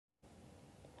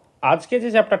আজকে যে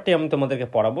চ্যাপ্টারটি আমি তোমাদেরকে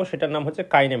পড়াবো সেটার নাম হচ্ছে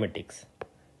কাইনেমেটিক্স।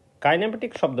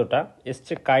 কাইনেমেটিক্স শব্দটা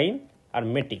এসছে কাইন আর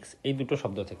মেটিক্স এই দুটো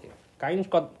শব্দ থেকে।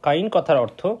 কাইন কথার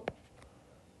অর্থ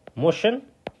মোশন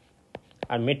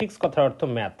আর মেটিক্স কথার অর্থ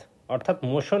ম্যাথ, অর্থাৎ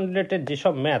মোশন রিলেটেড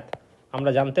যেসব ম্যাথ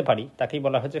আমরা জানতে পারি তাকেই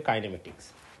বলা হচ্ছে কাইনেমেটিক্স।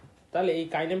 তাহলে এই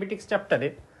কাইনেমেটিক্স চ্যাপ্টারে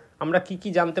আমরা কি কি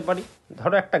জানতে পারি?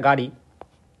 ধরো একটা গাড়ি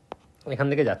এখান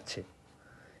থেকে যাচ্ছে,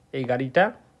 এই গাড়িটা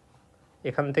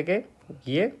এখান থেকে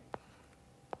গিয়ে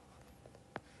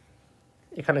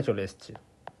এখানে চলে এসছে।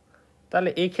 তাহলে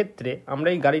এই ক্ষেত্রে আমরা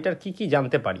এই গাড়িটার কি কি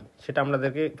জানতে পারি সেটা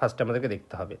আমাদেরকে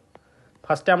দেখতে হবে।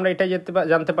 ফার্স্টে আমরা এটাই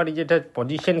জানতে পারি যে এটা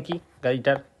পজিশন কি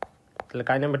গাড়িটার। তাহলে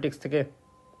কাইনেমেটিক্স থেকে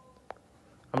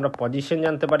আমরা পজিশন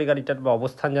জানতে পারি গাড়িটার, বা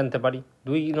অবস্থান জানতে পারি।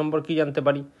 2 নম্বর কি জানতে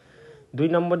পারি? 2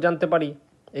 নম্বর জানতে পারি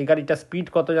এই গাড়িটার স্পিড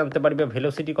কত জানতে পারি, বা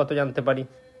ভেলোসিটি কত জানতে পারি।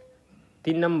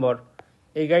 3 নম্বর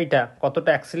এই গাড়িটা কতটা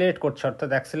অ্যাক্সিলারেট করছে, অর্থাৎ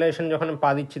অ্যাক্সিলারেশন যখন পা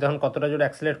দিচ্ছি তখন কতটা জোরে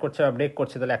অ্যাক্সিলারেট করছে বা ব্রেক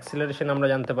করছে, তাহলে অ্যাক্সিলারেশন আমরা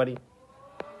জানতে পারি।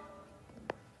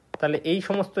 তাহলে এই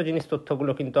সমস্ত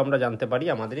তথ্যগুলো কিন্তু আমরা জানতে পারি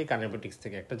আমাদের এই কাইনেমেটিক্স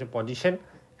থেকে। একটা হচ্ছে পজিশন,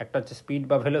 একটা হচ্ছে স্পিড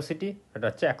বা ভেলোসিটি, একটা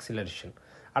হচ্ছে অ্যাক্সিলারেশন।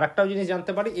 আর একটাও জিনিস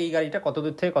জানতে পারি এই গাড়িটা কত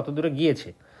দূর থেকে কত দূরে গিয়েছে,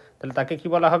 তাহলে তাকে কি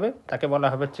বলা হবে? তাকে বলা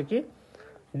হবে হচ্ছে কি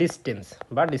ডিস্টেন্স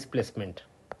বা ডিসপ্লেসমেন্ট।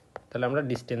 তাহলে আমরা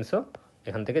ডিস্টেন্সও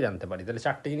এখান থেকে জানতে পারি। তাহলে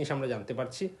 4টে জিনিস আমরা জানতে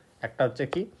পারছি। একটা হচ্ছে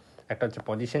কি, একটা হচ্ছে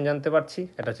পজিশন জানতে পারছি,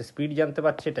 একটা হচ্ছে স্পিড জানতে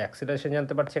পারছি, এটা অ্যাক্সিলারেশন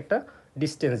জানতে পারছি, একটা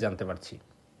ডিস্টেন্স জানতে পারছি।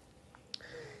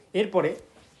 এরপরে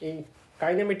এই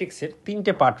কাইনেমেটিক্সের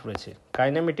 3টে পার্ট রয়েছে।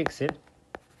 কাইনেমেটিক্সের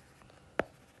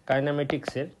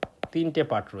 3টে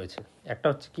পার্ট রয়েছে। একটা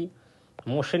হচ্ছে কি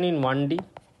motion in 1D,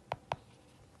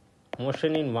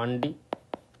 motion in 1D,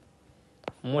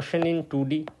 motion in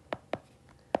 2D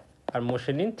R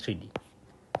motion in 3D।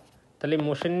 তাহলে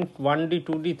motion in 1D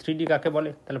 2D 3D কাকে বলে?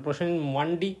 তাহলে motion in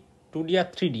 1D 2D R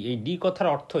 3D, এই ডি কথার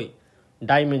অর্থই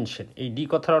ডাইমেনশন। এই ডি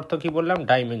কথার অর্থ কি বললাম?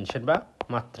 ডাইমেনশন বা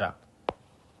মাত্রা।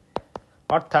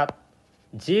 অর্থাৎ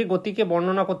যে গতিকে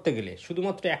বর্ণনা করতে গেলে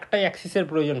শুধুমাত্র একটাই অ্যাক্সিসের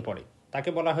প্রয়োজন পড়ে তাকে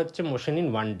বলা হচ্ছে মোশন ইন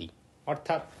 1D।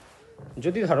 অর্থাৎ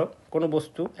যদি ধরো কোনো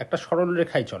বস্তু একটা সরল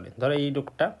রেখায় চলে, ধরো এই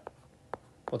লোকটা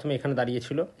প্রথমে এখানে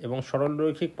দাঁড়িয়েছিল এবং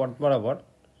সরলরৈখিক পথ বরাবর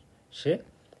সে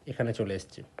এখানে চলে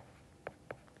এসছে।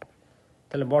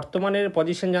 তাহলে বর্তমানের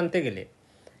পজিশন জানতে গেলে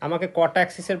আমাকে কটা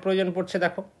অ্যাক্সিসের প্রয়োজন পড়ছে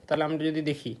দেখো। তাহলে আমরা যদি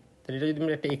দেখি, তাহলে এটা যদি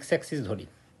আমরা একটা এক্স অ্যাক্সিস ধরি,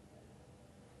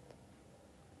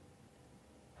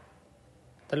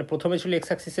 তাহলে প্রথমে ছিল এক্স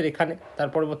অ্যাক্সিসের এখানে, তার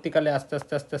পরবর্তীকালে আস্তে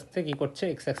আস্তে আস্তে আস্তে কী করছে?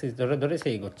 এক্স অ্যাক্সিস ধরে ধরে সে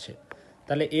এগোচ্ছে।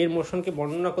 তাহলে এর মোশনকে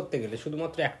বর্ণনা করতে গেলে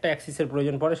শুধুমাত্র একটা অ্যাক্সিসের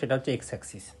প্রয়োজন পড়ে, সেটা হচ্ছে এক্স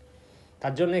অ্যাক্সিস।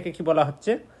 তার জন্য একে কী বলা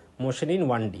হচ্ছে? Motion in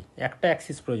 1D। একটা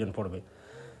অ্যাক্সিস প্রয়োজন পড়বে।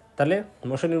 তাহলে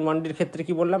মোশন ইন 1Dর ক্ষেত্রে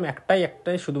কি বললাম?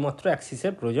 একটাই শুধুমাত্র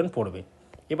অ্যাক্সিসের প্রয়োজন পড়বে।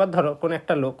 এবার ধরো কোনো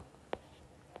একটা লোক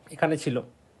এখানে ছিল,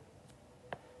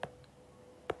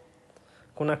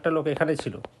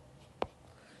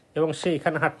 এবং সে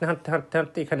এখানে হাঁটতে হাঁটতে হাঁটতে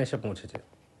হাঁটতে এখানে এসে পৌঁছেছে।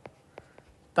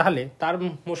 তাহলে তার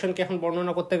মোশনকে এখন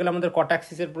বর্ণনা করতে গেলে আমাদের কটা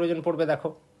অ্যাক্সিসের প্রয়োজন পড়বে দেখো।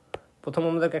 প্রথম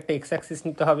আমাদেরকে একটা এক্স অ্যাক্সিস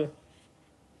নিতে হবে,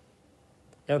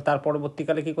 এবং তার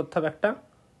পরবর্তীকালে কী করতে হবে? একটা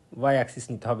ওয়াই অ্যাক্সিস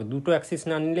নিতে হবে। দুটো অ্যাক্সিস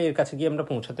না নিলে এর কাছে গিয়ে আমরা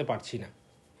পৌঁছাতে পারছি না।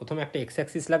 প্রথমে একটা এক্স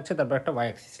অ্যাক্সিস লাগছে, তারপর একটা ওয়াই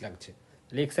অ্যাক্সিস লাগছে।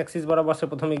 তাহলে এক্স অ্যাক্সিস বরাবর সে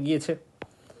প্রথমে গিয়েছে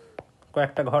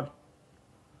কয়েকটা ঘর,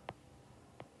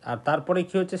 আর তারপরে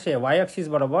কী হচ্ছে? সে ওয়াই অ্যাক্সিস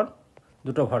বরাবর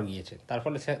 2টো ঘর গিয়েছে, তার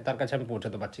ফলে তার কাছে আমি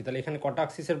পৌঁছাতে পারছি। তাহলে এখানে কটা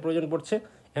অ্যাক্সিসের প্রয়োজন পড়ছে?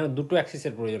 এখানে 2টো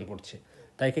অ্যাক্সিসের প্রয়োজন পড়ছে।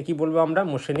 তাইকে কি বলবো আমরা?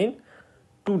 Motion in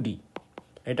 2D।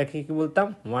 এটাকে কি বলতাম?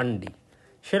 1D।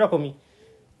 সেরকমই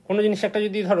কোনো জিনিস একটা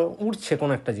যদি ধরো উড়ছে,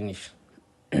 কোনো একটা জিনিস,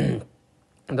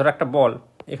 ধরো একটা বল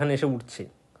এখানে এসে উঠছে,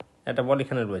 একটা বল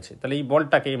এখানে রয়েছে, তাহলে এই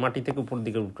বলটাকে মাটি থেকে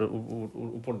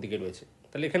উপর দিকে রয়েছে,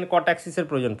 তাহলে এখানে কটা অ্যাক্সিসের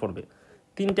প্রয়োজন পড়বে?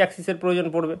 3টে অ্যাক্সিসের প্রয়োজন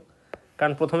পড়বে,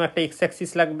 কারণ প্রথমে একটা এক্স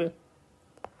অ্যাক্সিস লাগবে,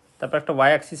 তারপর একটা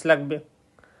ওয়াই অ্যাক্সিস লাগবে,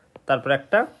 তারপর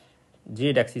একটা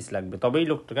জেড অ্যাক্সিস লাগবে, তবেই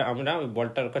লোকটাকে আমরা ওই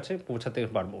বলটার কাছে পৌঁছাতে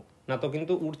পারবো। না তো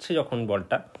কিন্তু উঠছে যখন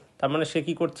বলটা, তার মানে সে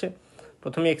কী করছে?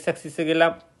 প্রথমে এক্স অ্যাক্সিসে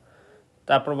গেলাম,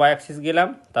 তারপর ওয়াই অ্যাক্সিস গেলাম,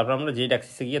 তারপর আমরা জেড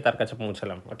অ্যাক্সিসে গিয়ে তার কাছে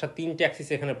পৌঁছালাম। অর্থাৎ 3টে অ্যাক্সিস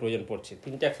এখানে প্রয়োজন পড়ছে।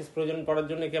 3টে অ্যাক্সিস প্রয়োজন পড়ার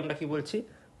জন্য কি আমরা কি বলছি?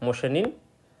 Motion in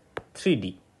 3D।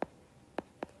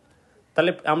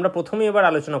 তাহলে আমরা প্রথমে এবার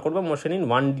আলোচনা করব মোশন ইন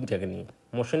 1Dটাকে নিয়ে।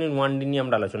 মোশন ইন 1D নিয়ে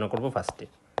আমরা আলোচনা করব ফার্স্টে।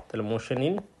 তাহলে মোশন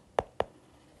ইন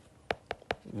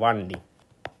 1D।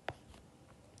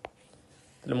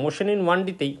 তাহলে মোশন ইন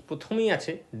 1Dতেই প্রথমেই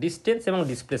আছে ডিস্টেন্স এবং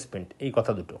ডিসপ্লেসমেন্ট, এই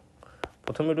কথা দুটো।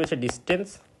 প্রথমে রয়েছে ডিস্টেন্স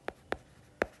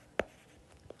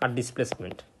আর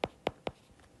ডিসপ্লেসমেন্ট।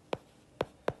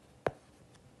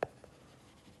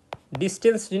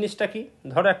 ডিস্টেন্স জিনিসটা কি?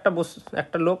 ধরো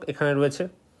একটা লোক এখানে রয়েছে,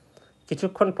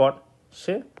 কিছুক্ষণ পর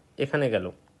সে এখানে গেল,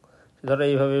 ধরো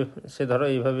এইভাবে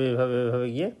এইভাবে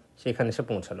গিয়ে সে এখানে এসে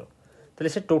পৌঁছালো।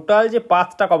 তাহলে সে টোটাল যে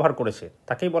পাথটা কভার করেছে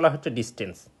তাকেই বলা হচ্ছে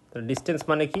ডিস্টেন্স। তাহলে ডিস্টেন্স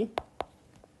মানে কি?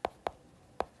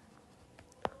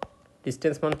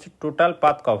 ডিস্টেন্স মানে হচ্ছে total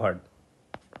path covered,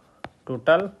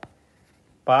 total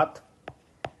path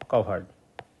covered,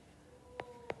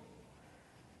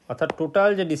 অর্থাৎ টোটাল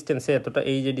যে ডিস্টেন্সে এতটা,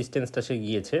 এই যে ডিস্টেন্সটা সে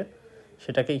গিয়েছে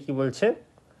সেটাকেই কি বলছে?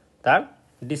 তার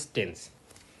ডিস্টেন্স।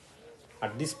 আর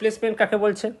ডিসপ্লেসমেন্ট কাকে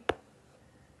বলছে?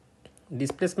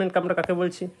 ডিসপ্লেসমেন্ট আমরা কাকে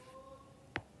বলছি?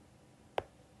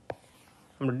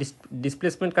 আমরা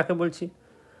ডিসপ্লেসমেন্ট কাকে বলছি?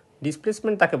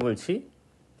 ডিসপ্লেসমেন্ট তাকে বলছি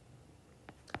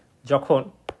যখন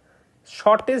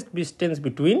shortest distance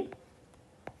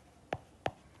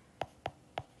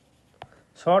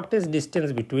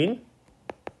between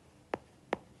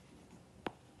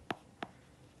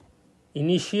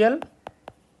initial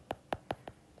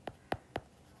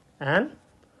and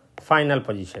final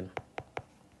position,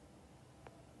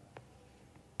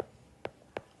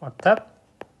 অর্থাৎ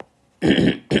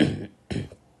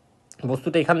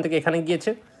বস্তুটা এখান থেকে এখানে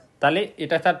গিয়েছে, তাহলে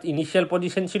এটা তার ইনিশিয়াল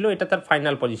পজিশন ছিল, এটা তার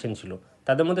ফাইনাল পজিশন ছিল।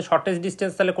 তাদের মধ্যে শর্টেস্ট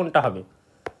ডিস্টেন্স তাহলে কোনটা হবে?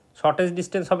 শর্টেস্ট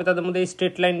ডিস্টেন্স হবে তাদের মধ্যে এই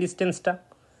স্ট্রেট লাইন ডিস্টেন্সটা,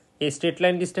 এই স্ট্রেট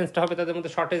লাইন ডিস্টেন্সটা হবে তাদের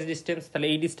মধ্যে শর্টেস্ট ডিস্টেন্স। তাহলে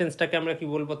এই ডিস্টেন্সটাকে আমরা কি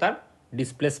বলবো? তার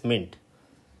ডিসপ্লেসমেন্ট।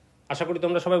 আশা করি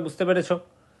তোমরা সবাই বুঝতে পেরেছো।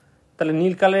 তাহলে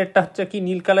নীল কালারেরটা হচ্ছে কি?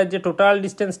 নীল কালার যে টোটাল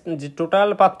ডিস্টেন্স, যে টোটাল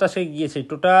পাথটা সে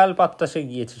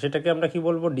গিয়েছে সেটাকে আমরা কি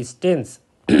বলবো? ডিস্টেন্স।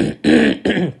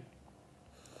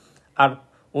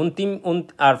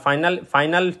 আর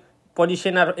ফাইনাল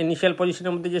পজিশন আর ইনিশিয়াল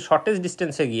পজিশনের মধ্যে যে শর্টেস্ট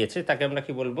ডিস্টেন্সে গিয়েছে তাকে আমরা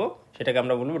কি বলবো? সেটাকে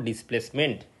আমরা বলবো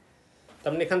ডিসপ্লেসমেন্ট। তার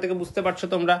মানে এখান থেকে বুঝতে পারছো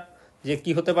তোমরা যে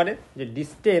কি হতে পারে, যে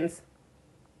ডিস্টেন্স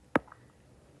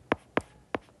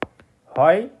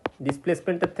হয়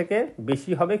ডিসপ্লেসমেন্টের থেকে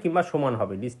বেশি হবে কিংবা সমান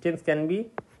হবে। Distance can be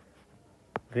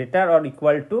greater or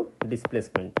equal to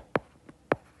displacement.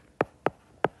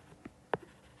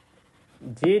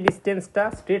 যে ডিস্টেন্সটা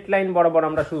স্ট্রেট লাইন বরাবর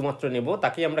আমরা শুধুমাত্র নেব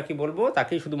তাকেই আমরা কি বলবো?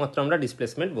 তাকেই শুধুমাত্র আমরা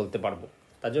ডিসপ্লেসমেন্ট বলতে পারবো।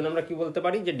 তার জন্য আমরা কি বলতে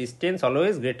পারি? যে distance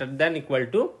always greater than equal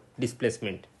to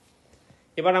displacement.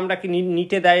 এবার আমরা কি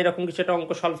নিটে দেয় এরকম কিছু একটা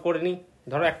অঙ্ক সলভ করে নিই।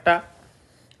 ধরো একটা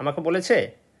আমাকে বলেছে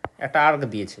একটা আর্ক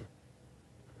দিয়েছে,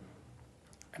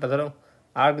 একটা ধরো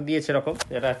আর্ক দিয়েছে এরকম,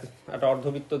 এটা একটা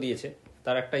অর্ধবৃত্ত দিয়েছে,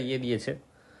 তার একটা দিয়েছে,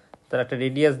 তার একটা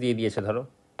রেডিয়াস দিয়ে দিয়েছে। ধরো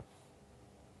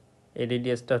এই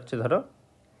রেডিয়াসটা হচ্ছে ধরো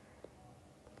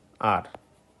আর।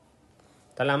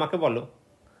 তাহলে আমাকে বলো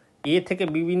এ থেকে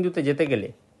বি বিন্দুতে যেতে গেলে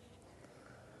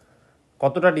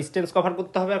কতটা ডিস্টেন্স কভার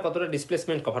করতে হবে আর কতটা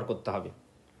ডিসপ্লেসমেন্ট কভার করতে হবে।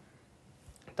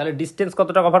 তাহলে ডিস্টেন্স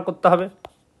কতটা কভার করতে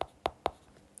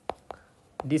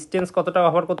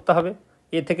হবে?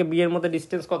 এ থেকে বি এর মধ্যে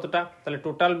ডিস্টেন্স কতটা? তাহলে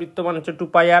টোটাল বৃত্ত মান হচ্ছে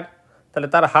 2πr, তাহলে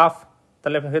তার হাফ,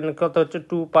 তাহলে এখানে কত হচ্ছে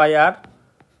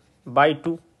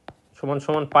 2πr/2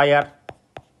 সমান πr।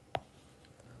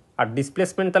 আর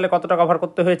ডিসপ্লেসমেন্ট তাহলে কতটা কভার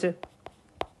করতে হয়েছে?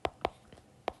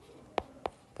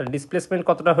 তাহলে ডিসপ্লেসমেন্ট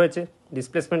কতটা হয়েছে?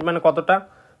 ডিসপ্লেসমেন্ট মানে কতটা?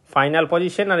 ফাইনাল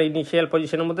পজিশন আর ইনিশিয়াল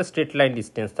পজিশনের মধ্যে স্ট্রেট লাইন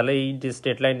ডিস্টেন্স। তাহলে এই যে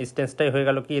স্ট্রেট লাইন ডিস্টেন্সটাই হয়ে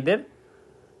গেল কি এদের?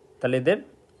 তাহলে এদের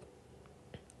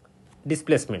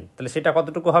ডিসপ্লেসমেন্ট। তাহলে সেটা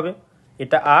কতটুকু হবে?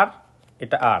 এটা আর,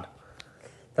 এটা আর,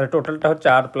 তাহলে টোটালটা হচ্ছে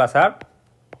r plus r,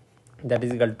 that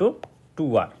is equal to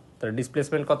 2r। তাহলে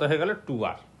ডিসপ্লেসমেন্ট কত হয়ে গেল?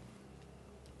 2r।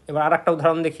 এবার আর একটা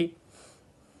উদাহরণ দেখি।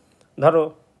 ধরো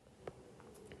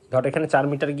এখানে 4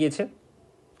 মিটার গিয়েছে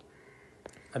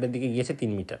আর এদিকে গিয়েছে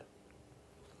 3 মিটার।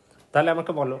 তাহলে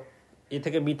আমাকে বলো এ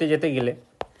থেকে বিতে যেতে গেলে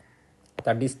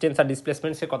তার ডিস্টেন্স আর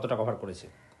ডিসপ্লেসমেন্ট সে কতটা কভার করেছে।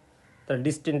 তার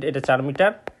ডিস্টেন্স এটা 4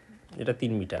 মিটার, এটা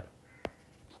 3 মিটার।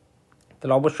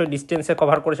 তাহলে অবশ্যই ডিস্টেন্সে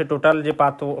কভার করেছে টোটাল যে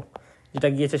পাথ যেটা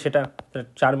গিয়েছে সেটা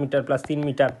 4 metre plus 3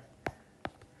 metre,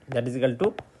 that is equal to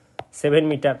 7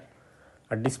 metre.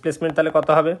 R displacement তাহলে কত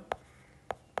হবে?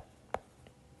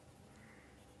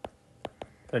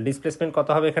 তাহলে ডিসপ্লেসমেন্ট কত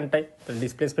হবে এখানটায়? তাহলে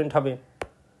ডিসপ্লেসমেন্ট হবে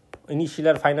ইনিশিয়াল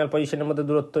আর ফাইনাল পজিশনের মধ্যে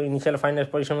দূরত্ব, ইনিশিয়াল ফাইনাল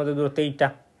পজিশনের মধ্যে দূরত্ব এইটা।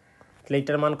 তাহলে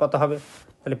এইটার মান কত হবে?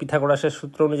 তাহলে পিথাগোরাসের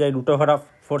সূত্র অনুযায়ী √4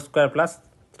 +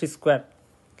 3²,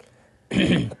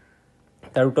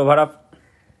 তার √4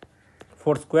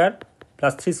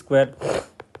 + 3²,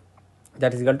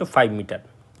 that is equal to 5 metre.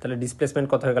 তাহলে ডিসপ্লেসমেন্ট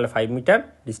কত হয়ে গেল? 5 মিটার,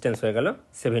 ডিস্টেন্স হয়ে গেল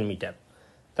 7 মিটার।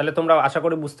 তাহলে তোমরা আশা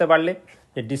করি বুঝতে পারলে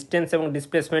যে ডিস্টেন্স এবং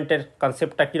ডিসপ্লেসমেন্টের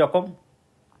কনসেপ্টটা কীরকম।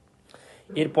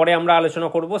 এরপরে আমরা আলোচনা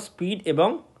করব স্পিড এবং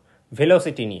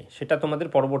ভেলোসিটি নিয়ে, সেটা তোমাদের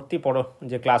পরবর্তী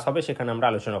যে ক্লাস হবে সেখানে আমরা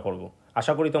আলোচনা করব।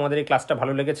 আশা করি তোমাদের এই ক্লাসটা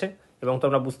ভালো লেগেছে এবং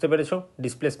তোমরা বুঝতে পেরেছো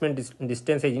ডিসপ্লেসমেন্ট,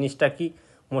 ডিস্টেন্স এই জিনিসটা কি,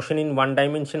 motion in 1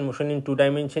 dimension, motion in 2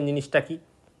 dimension জিনিসটা কি।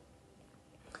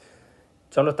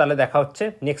 চলো তাহলে দেখা হচ্ছে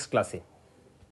নেক্সট ক্লাসে।